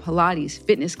 yoga, Pilates,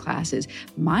 fitness classes,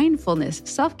 mindfulness,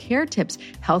 self-care tips,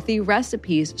 healthy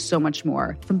recipes, so much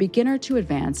more. From beginner to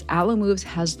advanced, Alo Moves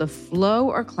has the flow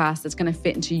or class that's going to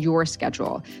fit into your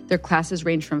schedule. Their classes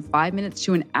range from 5 minutes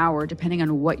to an hour, depending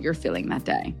on what you're feeling that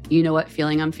day. You know what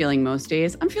feeling I'm feeling most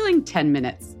days? I'm feeling 10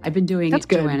 minutes. I've been doing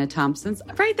Joanna Thompson's,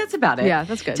 right? That's about it. Yeah,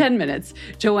 that's good. 10 minutes.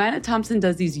 Joanna Thompson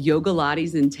does these yoga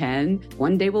lattes in 10.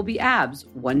 One day will be abs.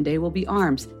 One day will be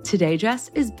arms. Today,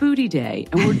 Jess, is booty day.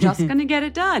 And we're just going to get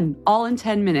it done all in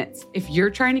 10 minutes. If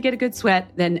you're trying to get a good sweat,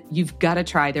 then you've got to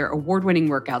try their award-winning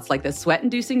workouts like the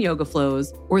sweat-inducing yoga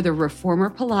flows or the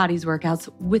reformer Pilates workouts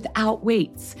without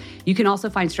weights. You can also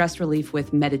find stress relief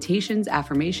with meditations,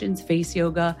 affirmations, face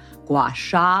yoga, gua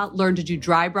sha, learn to do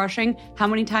dry brushing. How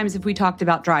many times have we talked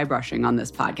about dry brushing on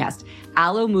this podcast?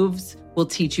 Alo Moves will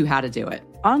teach you how to do it.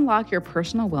 Unlock your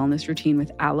personal wellness routine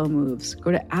with Alo Moves. Go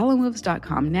to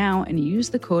alomoves.com now and use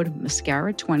the code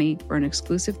MASCARA20 for an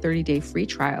exclusive 30-day free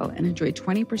trial and enjoy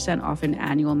 20% off an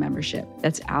annual membership.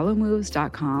 That's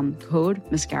alomoves.com, code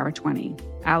MASCARA20.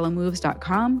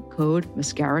 alomoves.com, code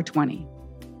MASCARA20.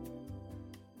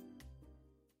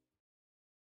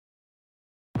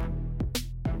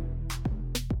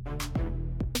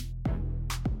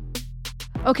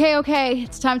 Okay,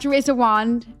 it's time to raise a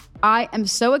wand. I am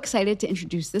so excited to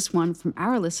introduce this one from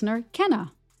our listener,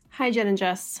 Kenna. Hi, Jen and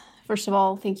Jess. First of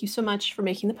all, thank you so much for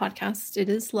making the podcast. It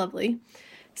is lovely.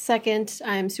 Second,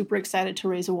 I'm super excited to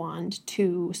raise a wand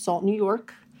to Salt New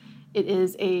York. It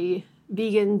is a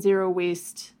vegan,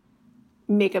 zero-waste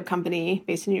makeup company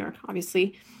based in New York,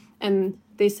 obviously. And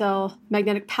they sell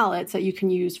magnetic palettes that you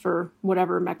can use for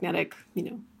whatever magnetic,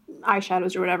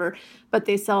 eyeshadows or whatever. But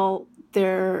they sell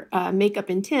their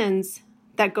makeup in tins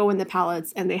that go in the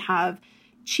palettes, and they have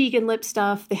cheek and lip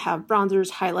stuff, they have bronzers,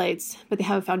 highlights, but they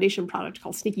have a foundation product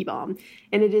called Sneaky Balm,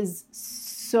 and it is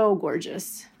so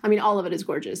gorgeous. I mean, all of it is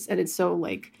gorgeous, and it's so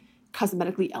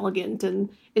cosmetically elegant, and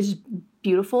it's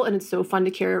beautiful, and it's so fun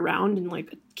to carry around in a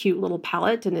cute little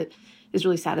palette, and it is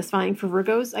really satisfying for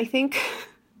Virgos, I think,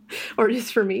 or it is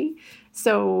for me.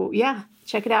 So yeah,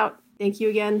 check it out. Thank you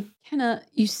again. Kenna,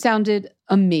 you sounded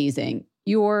amazing.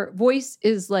 Your voice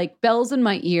is like bells in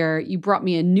my ear. You brought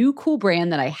me a new cool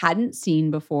brand that I hadn't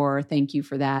seen before. Thank you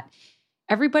for that.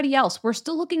 Everybody else, we're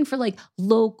still looking for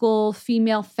local,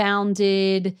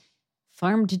 female-founded,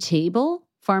 farm-to-table,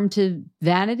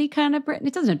 farm-to-vanity kind of brand.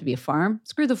 It doesn't have to be a farm.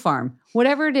 Screw the farm.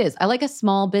 Whatever it is. I like a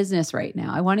small business right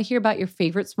now. I want to hear about your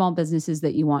favorite small businesses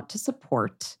that you want to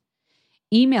support.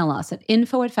 Email us at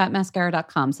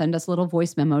info@fatmascara.com. Send us a little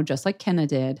voice memo just like Kenna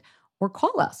did, or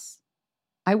call us.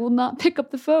 I will not pick up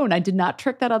the phone. I did not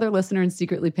trick that other listener and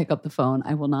secretly pick up the phone.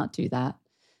 I will not do that.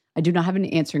 I do not have an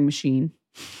answering machine.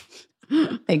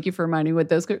 Thank you for reminding me what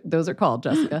those are called,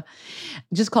 Jessica.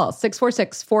 Just call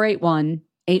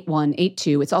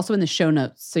 646-481-8182. It's also in the show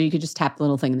notes. So you could just tap the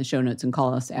little thing in the show notes and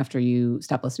call us after you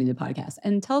stop listening to the podcast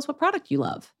and tell us what product you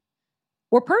love,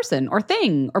 or person, or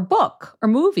thing, or book, or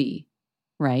movie,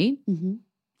 right? Mm-hmm.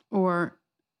 Or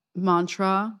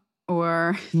mantra.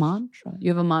 Or mantra.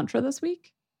 You have a mantra this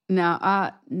week?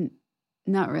 No,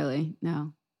 not really.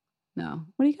 No. What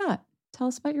do you got? Tell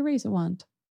us about your razor wand.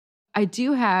 I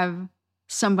do have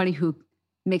somebody who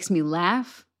makes me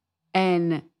laugh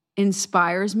and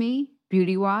inspires me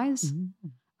beauty-wise. Mm-hmm.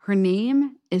 Her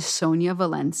name is Sonia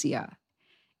Valencia.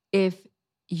 If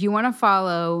you want to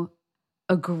follow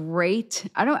a great,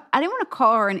 I didn't want to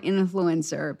call her an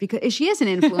influencer because she is an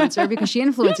influencer because she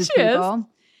influences people.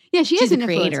 Yeah, she's an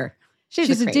creator.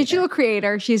 She's a digital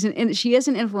creator. She is an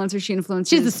influencer. She influences.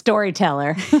 She's a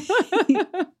storyteller.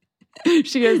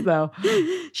 She is, though.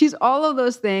 She's all of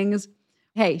those things.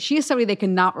 Hey, she is somebody they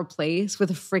cannot replace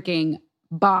with a freaking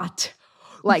bot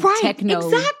like techno.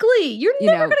 Exactly. You're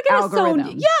never going to get algorithm. a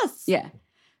Sonia. Yes. Yeah.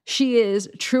 She is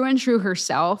true and true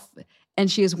herself. And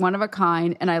she is one of a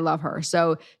kind, and I love her.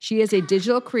 So she is a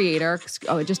digital creator.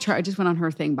 Oh, I just went on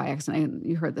her thing by accident.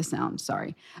 You heard the sound.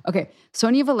 Sorry. Okay.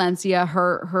 Sonia Valencia,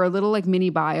 her little like mini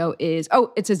bio is,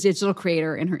 it's a digital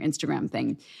creator in her Instagram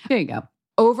thing. There you go.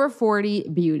 Over 40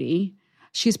 beauty.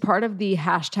 She's part of the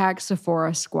hashtag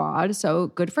Sephora squad. So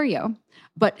good for you.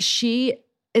 But she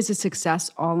is a success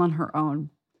all on her own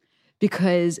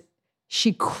because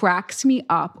she cracks me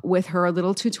up with her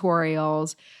little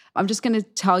tutorials. I'm just going to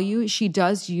tell you, she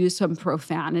does use some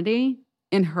profanity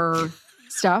in her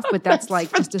stuff, but that's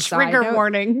like just a side trigger note.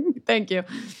 warning. Thank you.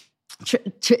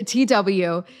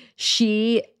 TW,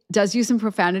 she does use some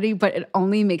profanity, but it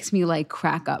only makes me like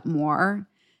crack up more.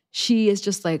 She is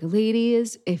just like,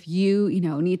 ladies, if you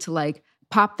need to like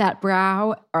pop that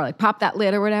brow or like pop that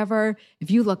lid or whatever,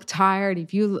 if you look tired,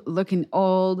 if you looking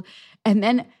old, and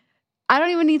then I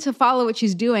don't even need to follow what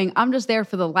she's doing. I'm just there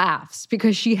for the laughs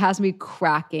because she has me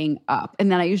cracking up.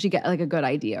 And then I usually get like a good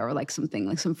idea or like something,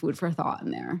 like some food for thought in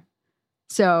there.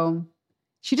 So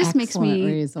she just makes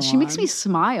me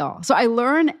smile. So I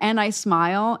learn and I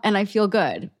smile and I feel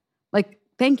good. Like,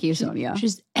 thank you, Sonia.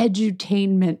 She's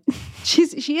edutainment. She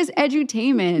is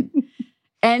edutainment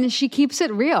and she keeps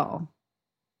it real.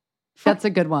 That's a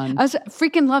good one. I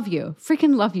freaking love you.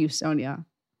 Freaking love you, Sonia.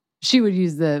 She would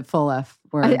use the full F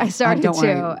word. I started to.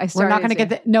 We're not going to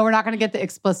get we're not going to get the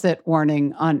explicit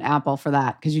warning on Apple for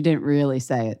that because you didn't really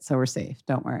say it. So we're safe.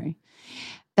 Don't worry.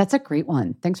 That's a great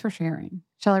one. Thanks for sharing.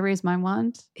 Shall I raise my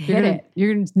wand? Hit it.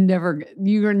 You're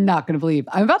not going to believe.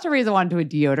 I'm about to raise a wand to a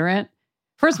deodorant.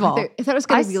 First of all, I thought it was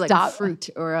going to be like a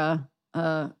fruit or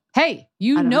a. Hey,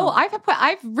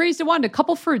 I've raised a wand to a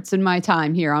couple fruits in my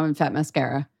time here on Fat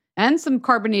Mascara and some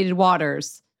carbonated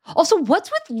waters. Also, what's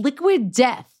with Liquid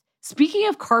Death? Speaking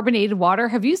of carbonated water,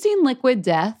 have you seen Liquid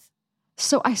Death?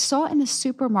 So I saw it in the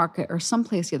supermarket or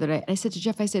someplace the other day. And I said to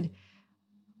Jeff,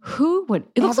 who would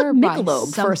ever buy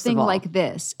something like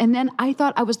this? And then I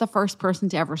thought I was the first person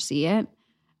to ever see it.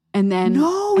 And then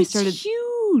it's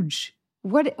huge.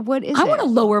 What is it? I want to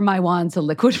lower my wand to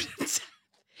Liquid Death.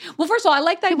 Well, first of all, I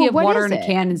like the idea of water in a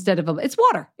can instead of it's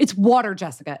water. It's water,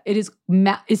 Jessica. It is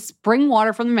it's spring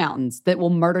water from the mountains that will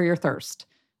murder your thirst.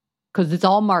 Because it's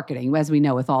all marketing, as we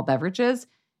know, with all beverages.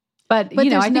 But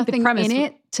there's I think nothing the premise in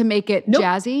it to make it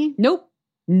jazzy? Nope.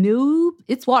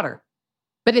 It's water.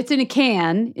 But it's in a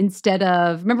can instead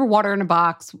of, remember water in a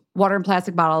box, water in a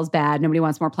plastic bottle is bad. Nobody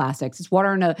wants more plastics. It's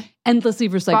water in a endlessly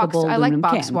recyclable aluminum I like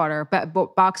box can. water,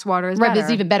 but box water is right, better. but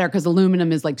it's even better because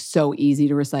aluminum is like so easy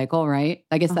to recycle, right?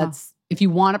 I guess that's, if you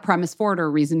want a premise for it or a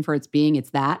reason for its being, it's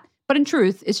that. But in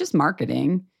truth, it's just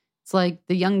marketing. It's like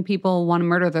the young people want to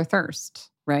murder their thirst.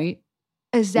 Right?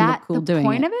 Is that the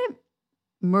point of it?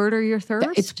 Murder your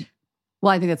thirst?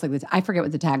 Well, I think that's like I forget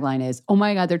what the tagline is. Oh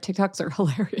my God, their TikToks are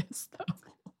hilarious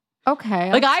though.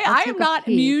 Okay. Like I am not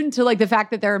immune to like the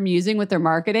fact that they're amusing with their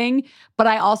marketing, but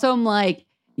I also am like,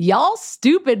 y'all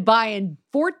stupid buying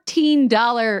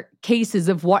 $14 cases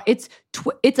of water. It's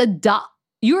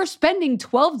you're spending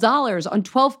 $12 on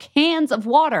 12 cans of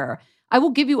water. I will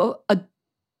give you a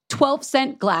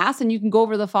 12-cent glass and you can go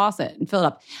over the faucet and fill it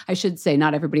up. I should say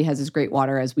not everybody has as great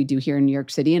water as we do here in New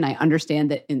York City. And I understand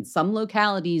that in some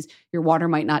localities, your water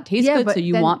might not taste good. So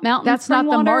you want mountain spring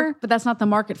water. But that's not the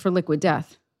market for Liquid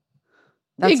Death.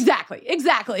 Exactly.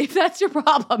 If that's your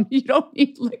problem, you don't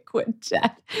need Liquid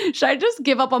Death. Should I just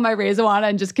give up on my Razor wand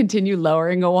and just continue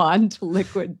lowering a wand to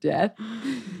Liquid Death?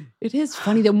 It is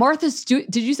funny though. Martha Stewart,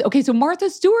 did you say? Okay, so Martha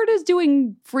Stewart is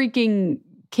doing freaking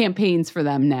campaigns for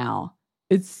them now.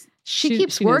 She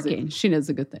keeps working. She knows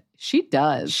a good thing. She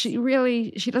does. She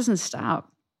doesn't stop.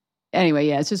 Anyway,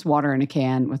 yeah, it's just water in a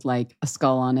can with like a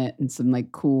skull on it and some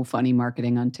like cool, funny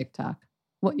marketing on TikTok.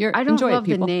 Well, I don't love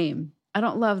the name. I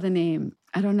don't love the name.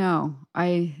 I don't know.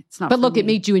 It's not. But look, it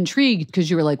made you intrigued because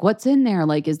you were like, "What's in there?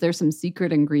 Like, is there some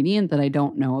secret ingredient that I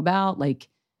don't know about? Like,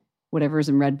 whatever's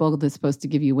in Red Bull that's supposed to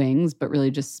give you wings, but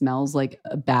really just smells like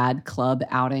a bad club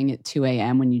outing at 2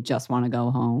 a.m. when you just want to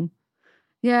go home."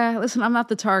 Yeah, listen, I'm not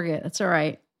the target. That's all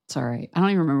right. It's all right. I don't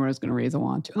even remember what I was going to raise a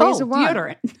wand to. Raise a wand.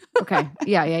 Deodorant. Okay.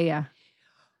 Yeah.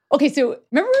 Okay, so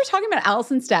remember we were talking about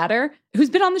Allison Statter,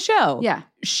 who's been on the show? Yeah.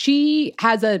 She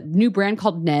has a new brand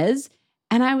called Nez,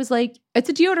 And I was like, it's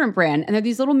a deodorant brand. And they're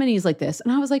these little minis like this.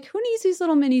 And I was like, who needs these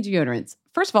little mini deodorants?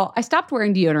 First of all, I stopped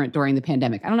wearing deodorant during the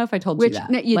pandemic. I don't know if I told you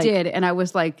that. You did. And I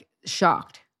was like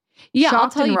shocked. Yeah, shocked I'll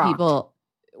tell you people,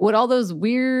 what all those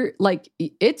weird, like,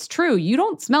 it's true. You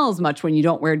don't smell as much when you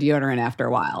don't wear deodorant after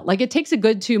a while. Like, it takes a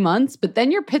good 2 months, but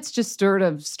then your pits just sort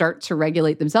of start to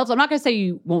regulate themselves. I'm not going to say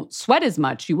you won't sweat as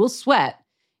much. You will sweat.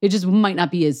 It just might not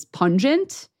be as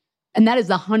pungent. And that is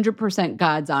 100%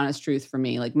 God's honest truth for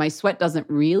me. Like, my sweat doesn't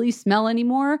really smell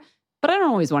anymore, but I don't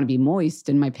always want to be moist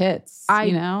in my pits.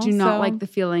 I do not like the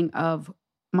feeling of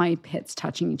my pits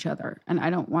touching each other. And I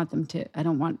don't want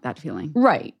that feeling.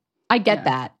 Right. I get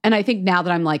that. And I think now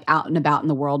that I'm like out and about in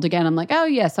the world again, I'm like, oh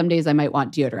yeah, some days I might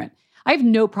want deodorant. I have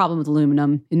no problem with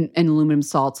aluminum and aluminum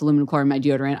salts, aluminum chloride in my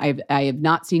deodorant. I have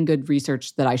not seen good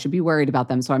research that I should be worried about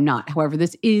them, so I'm not. However,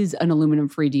 this is an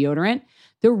aluminum-free deodorant.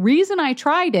 The reason I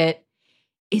tried it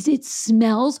is it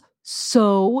smells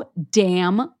so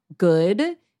damn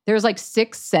good. There's like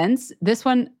 6 scents. This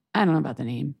one, I don't know about the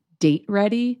name. Date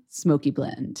Ready Smoky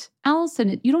Blend.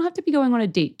 Allison, you don't have to be going on a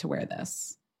date to wear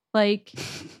this. Like,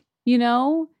 you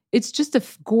know, it's just a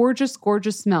gorgeous,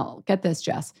 gorgeous smell. Get this,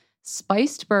 Jess.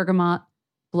 Spiced bergamot,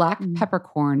 black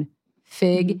peppercorn,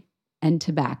 fig, and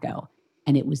tobacco.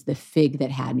 And it was the fig that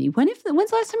had me. When's the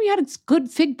last time you had a good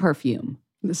fig perfume?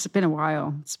 It's been a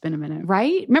while. It's been a minute.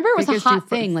 Right? Remember it was a hot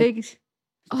thing. Fig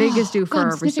is due for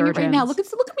a resurgence. Right now. Look at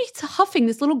me huffing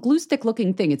this little glue stick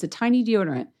looking thing. It's a tiny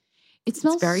deodorant. It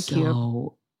smells very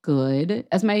so good.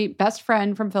 As my best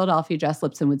friend from Philadelphia, Jess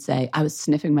Lipson, would say, I was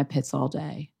sniffing my pits all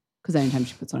day. Because anytime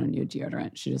she puts on a new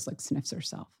deodorant, she just like sniffs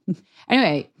herself.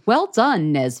 Anyway, well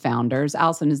done, Nez founders.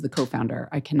 Allison is the co-founder.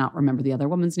 I cannot remember the other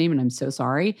woman's name, and I'm so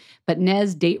sorry. But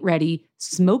Nez Date Ready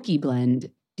Smoky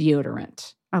Blend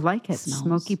deodorant. I like it.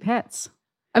 Smoky pits.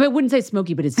 I mean, I wouldn't say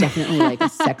smoky, but it's definitely like a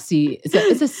sexy.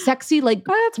 It's a sexy, like,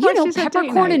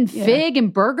 peppercorn and fig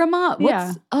and bergamot.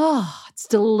 It's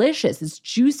delicious. It's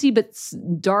juicy, but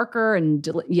darker and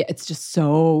it's just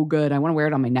so good. I want to wear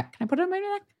it on my neck. Can I put it on my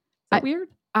neck? Is that weird?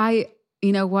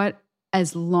 You know what?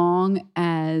 As long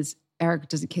as Eric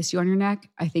doesn't kiss you on your neck,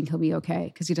 I think he'll be okay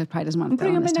because he probably doesn't want to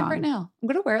throw on his tongue. I'm putting it on my neck right now. I'm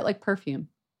going to wear it like perfume.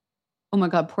 Oh my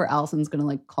God, poor Allison's going to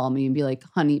like call me and be like,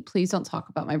 honey, please don't talk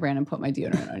about my brand and put my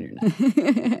deodorant on your neck.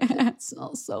 It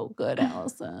smells so good,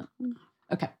 Allison.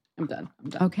 Okay, I'm done.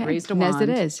 Okay. Raised a wand. Nez it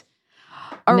is.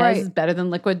 All right. Nez is better than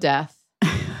Liquid Death.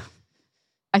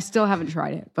 I still haven't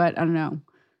tried it, but I don't know.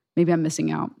 Maybe I'm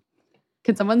missing out.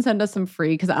 Can someone send us some free,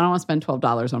 because I don't want to spend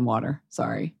 $12 on water.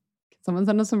 Sorry. Can someone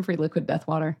send us some free Liquid Death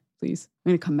water, please? I'm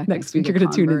going to come back next week. You're going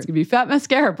to tune in. It's going to be Fat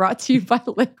Mascara brought to you by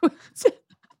Liquid.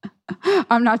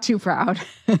 I'm not too proud.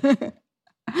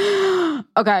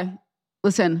 Okay.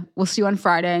 Listen, we'll see you on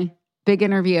Friday. Big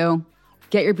interview.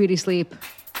 Get your beauty sleep.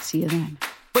 See you then.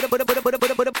 We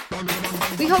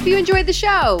hope you enjoyed the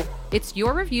show. It's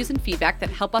your reviews and feedback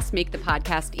that help us make the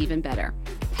podcast even better.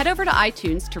 Head over to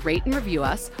iTunes to rate and review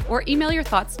us, or email your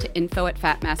thoughts to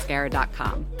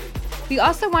info@fatmascara.com. We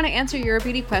also want to answer your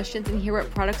beauty questions and hear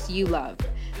what products you love.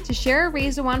 To share a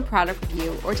Raise the Wand product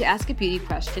review or to ask a beauty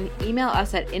question, email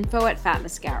us at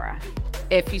info@fatmascara.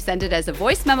 If you send it as a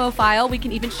voice memo file, we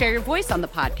can even share your voice on the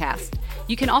podcast.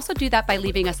 You can also do that by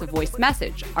leaving us a voice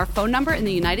message. Our phone number in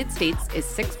the United States is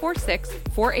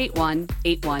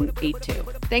 646-481-8182.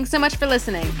 Thanks so much for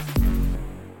listening.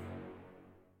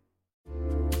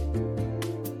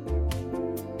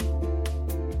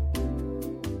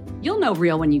 You'll know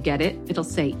real when you get it. It'll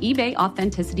say eBay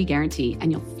Authenticity Guarantee,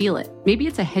 and you'll feel it. Maybe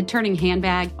it's a head-turning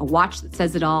handbag, a watch that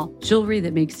says it all, jewelry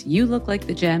that makes you look like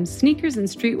the gem, sneakers and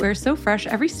streetwear so fresh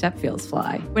every step feels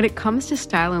fly. When it comes to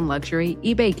style and luxury,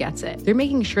 eBay gets it. They're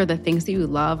making sure the things that you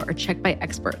love are checked by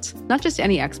experts. Not just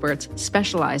any experts,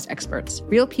 specialized experts.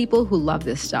 Real people who love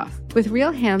this stuff. With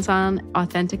real hands-on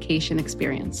authentication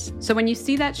experience. So when you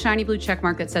see that shiny blue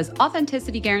checkmark that says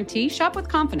Authenticity Guarantee, shop with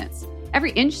confidence.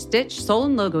 Every inch, stitch, sole,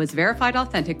 and logo is verified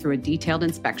authentic through a detailed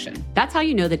inspection. That's how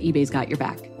you know that eBay's got your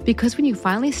back. Because when you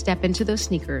finally step into those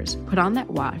sneakers, put on that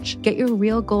watch, get your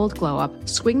real gold glow up,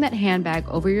 swing that handbag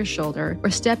over your shoulder, or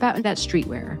step out in that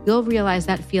streetwear, you'll realize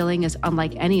that feeling is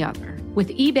unlike any other. With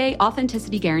eBay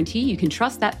Authenticity Guarantee, you can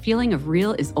trust that feeling of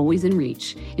real is always in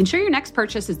reach. Ensure your next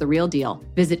purchase is the real deal.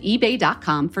 Visit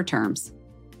ebay.com for terms.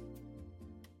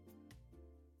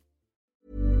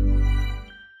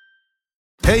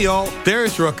 Hey y'all,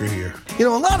 Darius Rucker here. You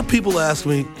know, a lot of people ask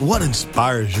me, what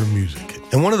inspires your music?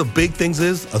 And one of the big things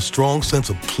is a strong sense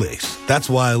of place. That's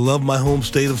why I love my home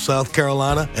state of South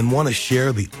Carolina and want to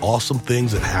share the awesome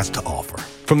things it has to offer.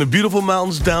 From the beautiful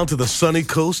mountains down to the sunny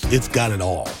coast, it's got it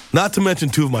all. Not to mention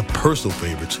two of my personal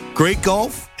favorites, great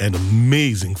golf and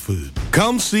amazing food.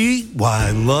 Come see why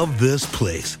I love this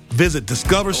place. Visit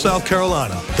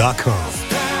discoversouthcarolina.com.